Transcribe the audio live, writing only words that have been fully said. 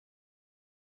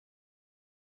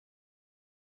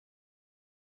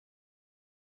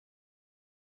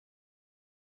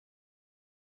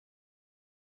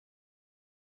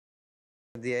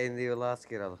Die ene die we de laatste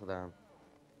keer hadden gedaan.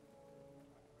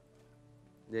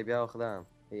 Die heb jij al gedaan.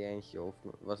 Die eentje. Of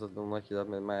was dat omdat je dat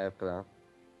met mij hebt gedaan?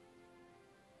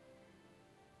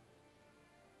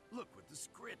 Look what the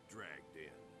script dragged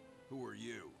in. Who are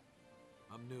you?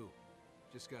 I'm new.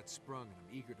 Just got sprung and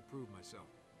I'm eager to prove myself.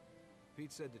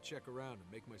 Pete said to check around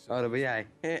and make myself. Oh, dat ben jij.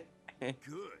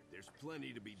 Good. There's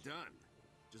plenty to be done.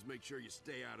 Just make sure you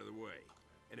stay out of the way.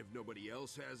 And if nobody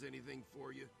else has anything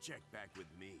for you, check back with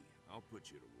me. I'll put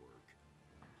you to work.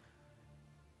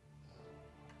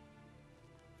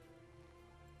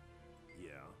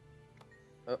 Yeah.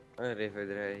 Oh, een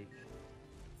riverdrake.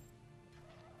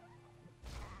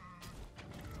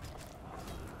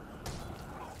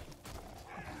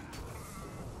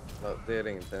 Oh,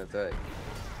 tering, ten twee.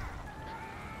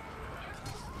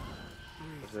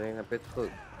 Ze dingen pittig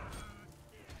goed.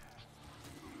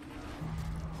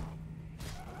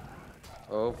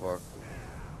 Oh fuck.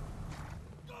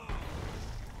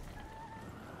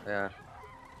 Ja.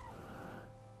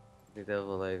 Niet heel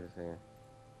veel levens meer.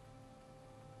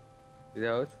 Die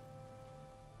dood?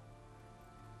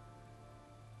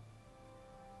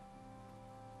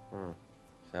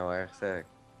 Zijn wel erg sterk.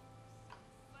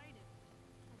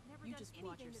 You just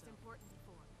watch yourself.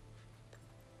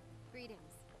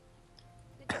 Greetings.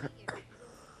 Good to meet you.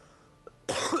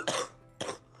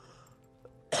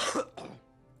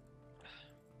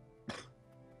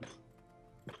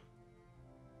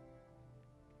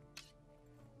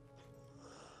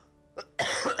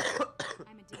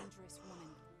 I'm a dangerous woman.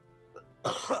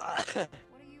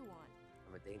 What do you want?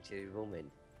 I'm a dangerous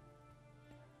woman.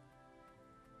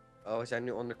 Oh, we zijn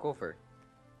nu undercover.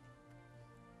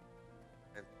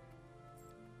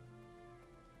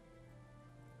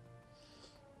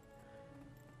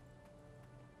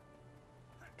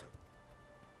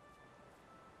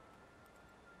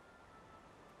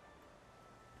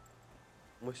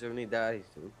 Moesten we niet daar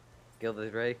iets doen? Kill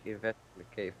this rake, invest in the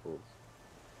cave pools.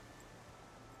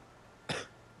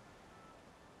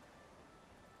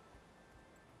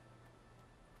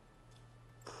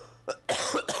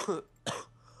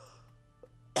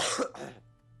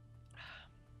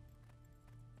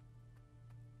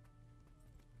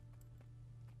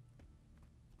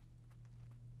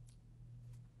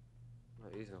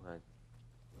 Oh, hier is nog een.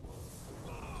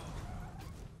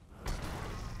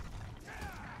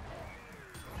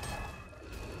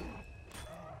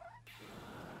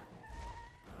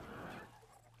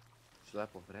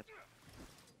 Slap of red.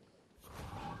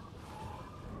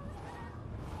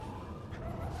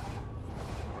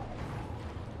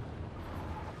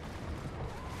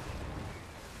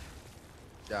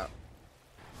 Ja.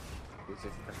 Dit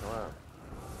zit hij echt wel aan.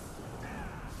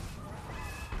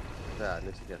 Ja,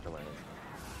 nu zit hij echt wel aan.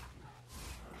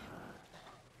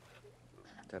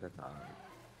 Tada.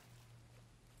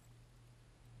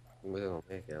 Ik moet er nog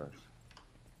meer killen.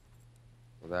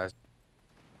 Want daar is...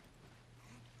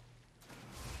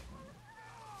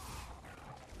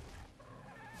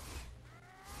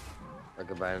 Ik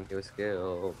heb bijna een nieuwe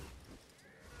skill.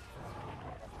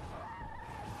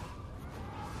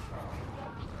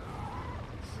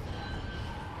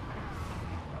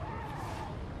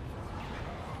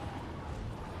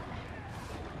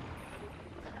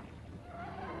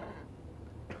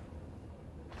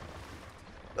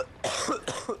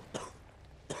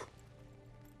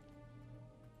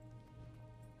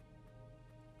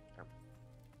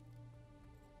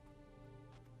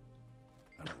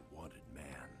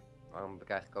 Waarom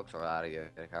krijg ik ook zo'n rare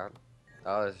jurk aan?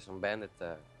 Oh, dat is zo'n bandit.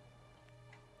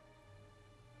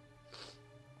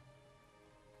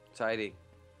 Zei die.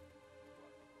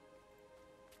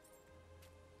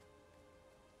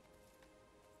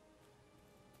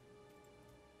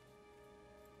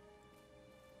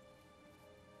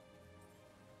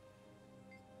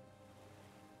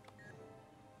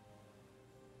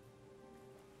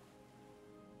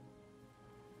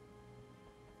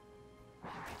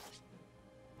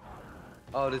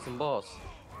 Oh, dit is een boss.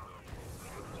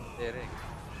 Tering.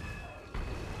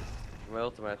 Mijn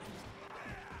ultimate.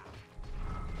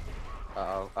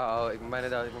 Ik ben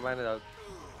bijna dood,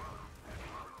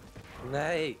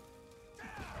 Nee!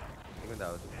 Ik ben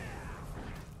dood.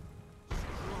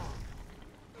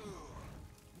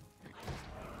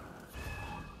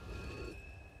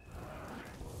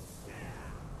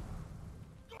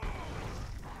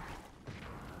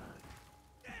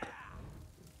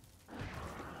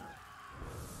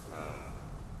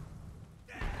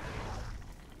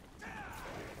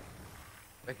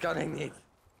 Dat kan ik niet.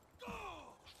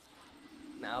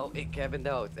 Nou, ik ben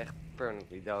dood. Echt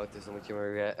permanently dood. Dus dan moet je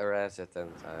me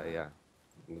resetten. Ja.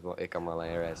 Ik kan me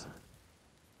alleen resetten.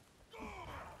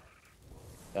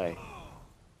 Hey.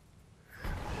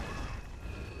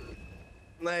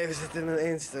 Nee, we zitten in een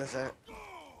instance, hè.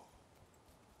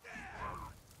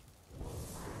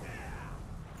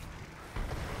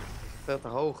 Veel te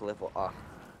hoog, level 8.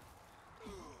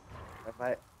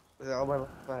 We zijn allemaal nog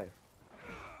 5.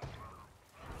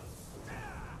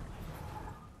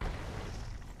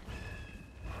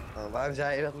 Nou, waarom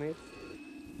zei je dat niet?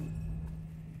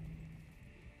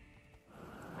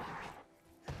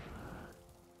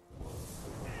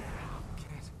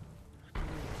 Can't.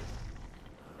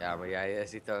 Ja, maar jij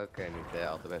ziet er ook niet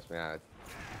al te best meer uit.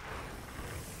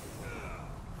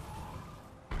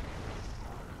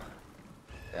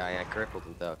 Ja, jij crippelt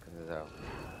hem telkens en zo.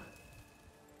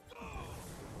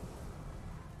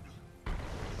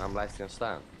 Waarom blijft hij dan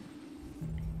staan?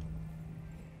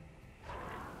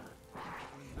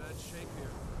 In bad shape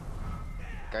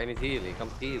here. Kan je niet healen? Je kan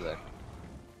het healen.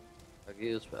 Dat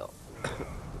is een spel.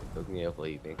 Ook niet heel veel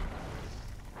healing.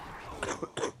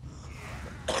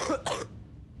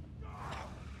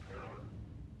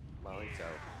 Maar niet zo.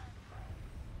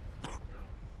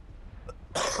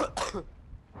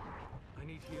 I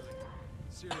need healing.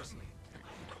 Seriously.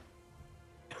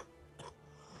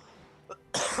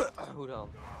 Hoe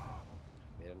dan?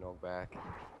 Weer een knockback.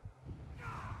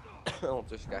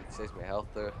 Ondertussen krijgt hij steeds meer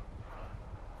health terug.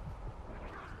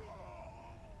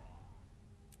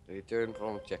 Return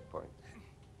from a checkpoint.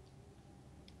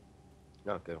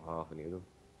 Nou, dat kunnen we gewoon opnieuw doen.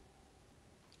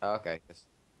 Ah, oké. Dus...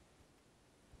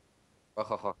 Wacht,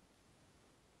 wacht, wacht.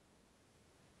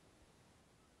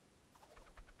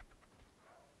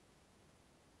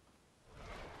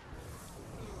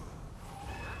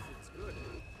 It's good.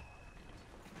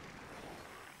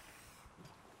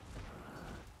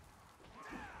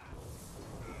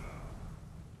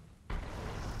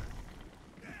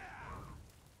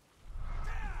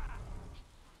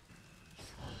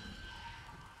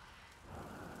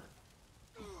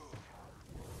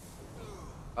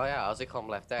 Oh ja, als ik gewoon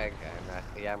blijf tanken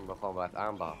en jij me gewoon blijft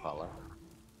aanvallen.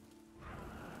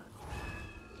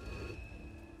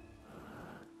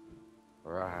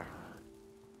 Raar.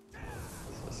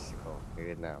 Cool. Kijk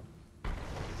dit nou.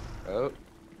 Oh.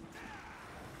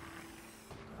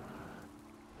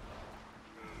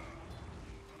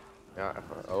 Ja,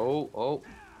 even. Oh, oh.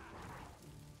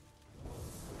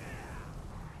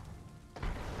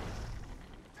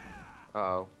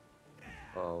 Uh oh.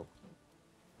 Oh.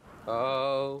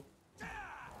 Oh.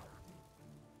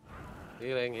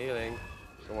 Healing, healing.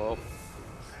 Kom op.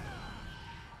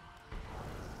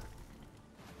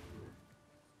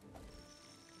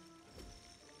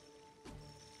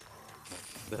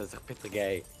 Dat is toch pittig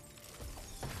gay.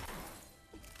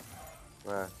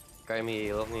 Nou, kan je me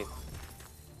healen of niet?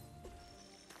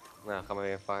 Nou, gaan we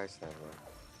weer een fire staan.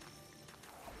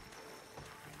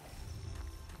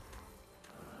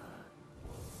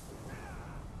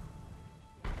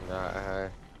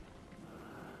 Ja,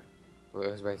 hoe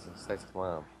is het steeds gewoon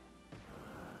aan?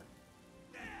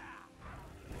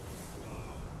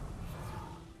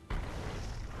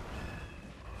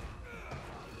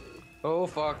 Oh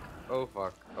fuck, oh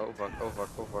fuck, oh fuck, oh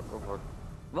fuck, oh fuck, oh fuck.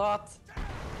 Wat?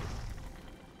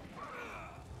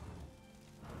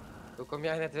 Hoe kom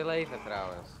jij net weer leven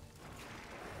trouwens?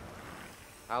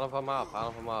 Haal hem van me af, haal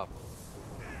hem van me af.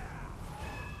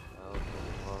 Haal hem van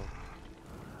me af.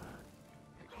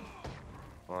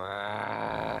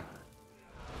 Ah.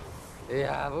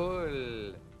 Jawohl.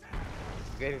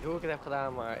 Ik weet niet hoe ik het heb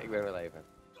gedaan, maar ik ben weer leven.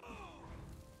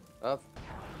 Wat?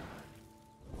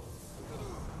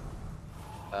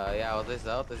 Ja, wat is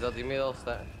dat? Is dat die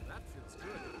middelste? That feels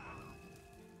good.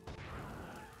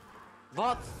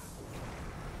 Wat?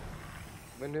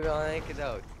 Ik ben nu wel in één keer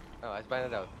dood. Oh, hij is bijna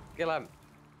dood. Kill hem.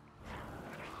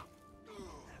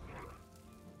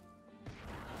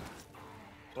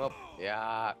 Klop.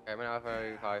 Ja, kan je me nou even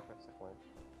reviven, zeg maar.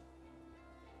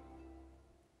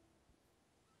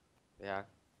 Ja.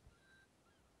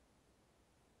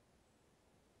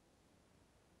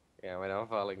 Ja, maar dan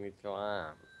val ik niet zo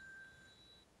aan.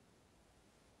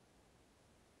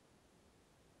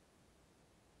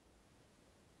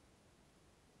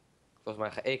 Volgens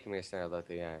mij ga ik meer snel dan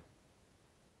jij.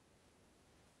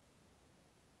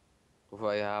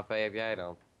 Hoeveel HP heb jij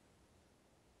dan?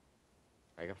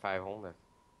 Ik heb 500.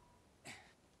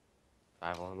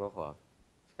 500 nog wat.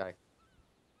 Even kijken.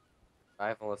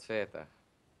 540.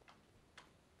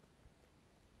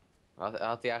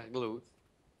 Had hij eigenlijk loot?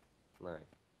 Nee.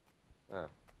 Ah.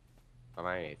 Bij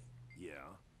mij niet. Yeah.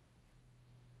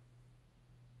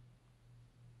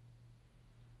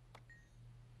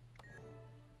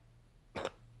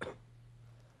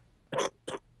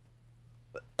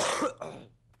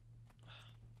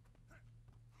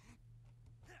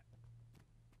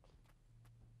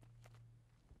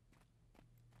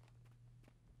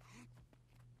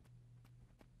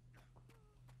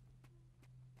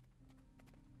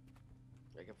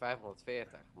 Ik heb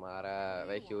 540, maar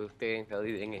weet je hoe tering veel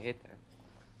die dingen hitten?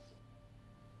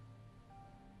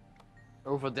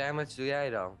 Hoeveel damage doe jij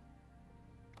dan?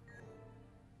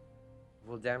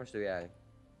 Hoeveel damage doe jij?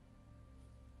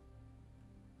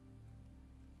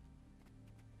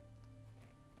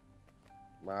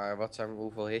 Maar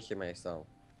hoeveel hit je meestal?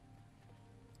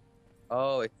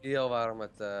 Oh, ik zie al waarom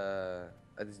het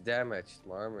is damaged.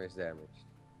 Mijn armor is damaged.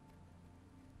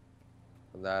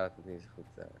 Vandaar dat het niet zo goed...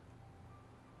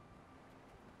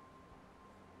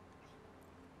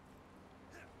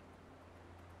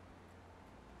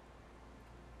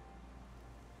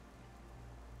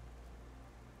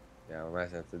 Ja, bij mij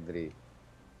zijn het er 3.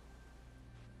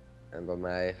 En bij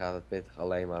mij gaat het pittig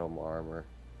alleen maar om armor.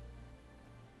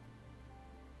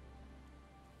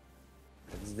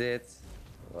 Wat is dit?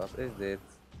 Wat is dit?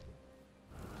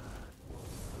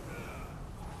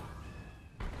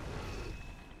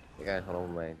 Ik ga gewoon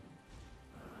om me heen.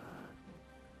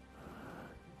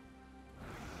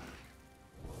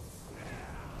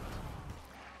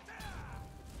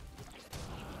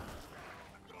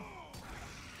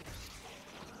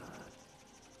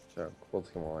 Zo, kapot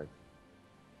gemooid.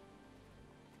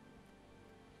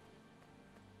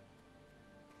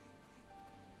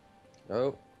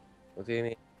 Oh, moet hier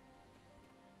niet.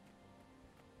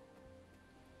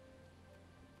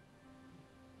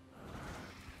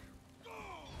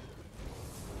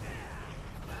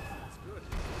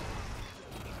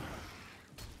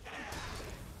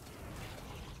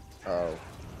 Oh,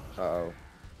 oh.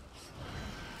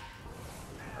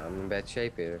 I'm in bad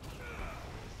shape here.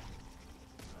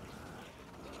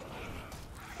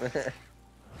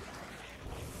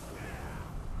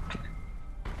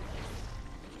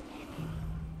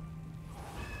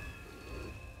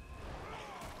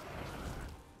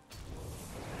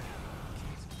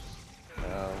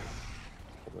 Nou,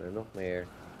 kom er nog meer.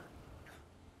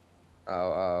 Oh,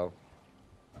 oh.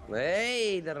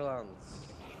 Nederland.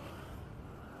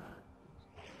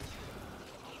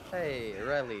 Hey,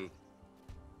 rally.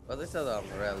 Wat is dat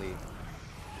dan, rally?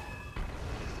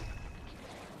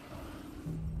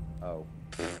 Oh.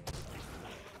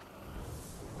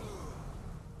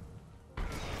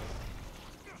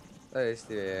 Daar is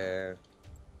die weer.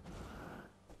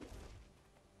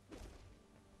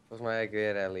 Volgens mij heb ik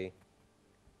weer rally.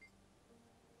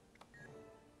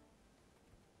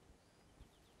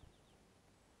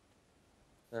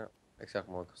 Ja, ik zag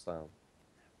hem ook al staan.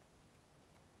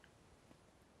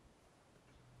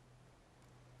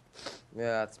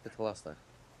 Ja, het is pittig lastig.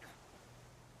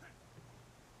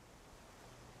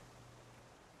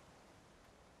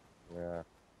 Ja.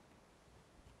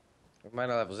 Op mijn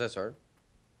level 6 hoor.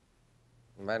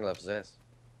 Op mijn level 6.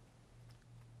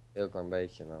 Heel klein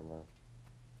beetje dan maar.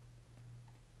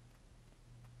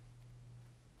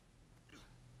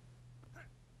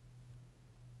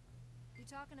 You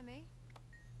talking to me?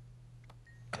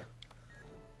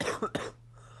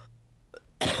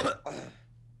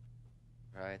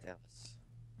 Right, Alice.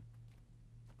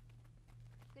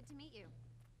 Good to meet you.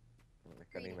 Ik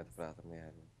kan niet met haar praten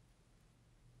meer.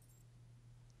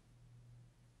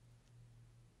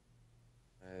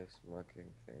 Hij is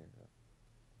smoking thing.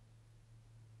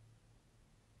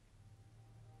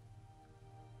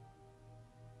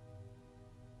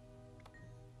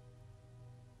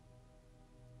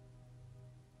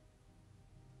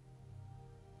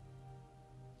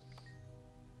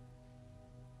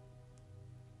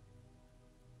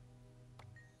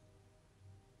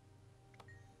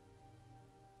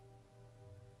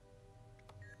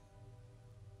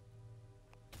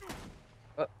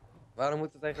 Waarom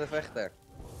moet het tegen de vechter?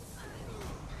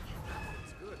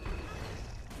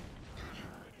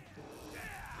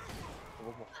 Kom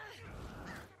op, man.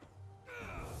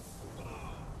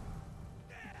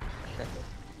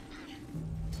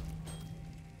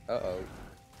 Uh-oh.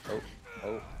 Oh,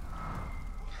 oh.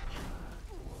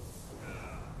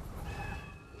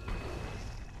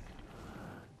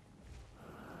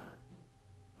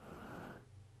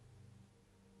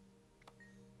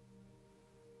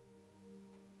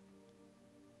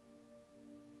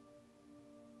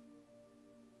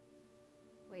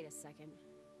 Wait a second.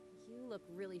 You look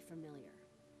really familiar.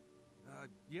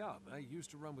 Yeah, I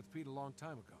used to run with Pete a long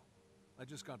time ago. I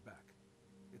just got back.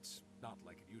 It's not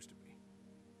like it used to be.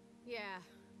 Yeah,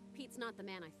 Pete's not the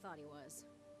man I thought he was.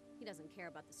 He doesn't care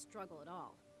about the struggle at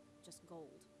all. Just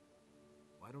gold.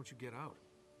 Why don't you get out?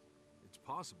 It's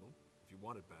possible, if you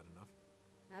want it bad enough.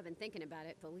 I've been thinking about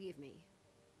it, believe me.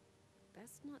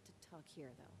 Best not to talk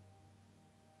here, though.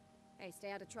 Hey,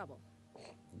 stay out of trouble.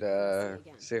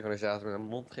 De synchronisatie met mijn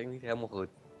mond ging niet helemaal goed.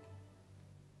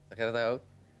 Zeg jij dat ook?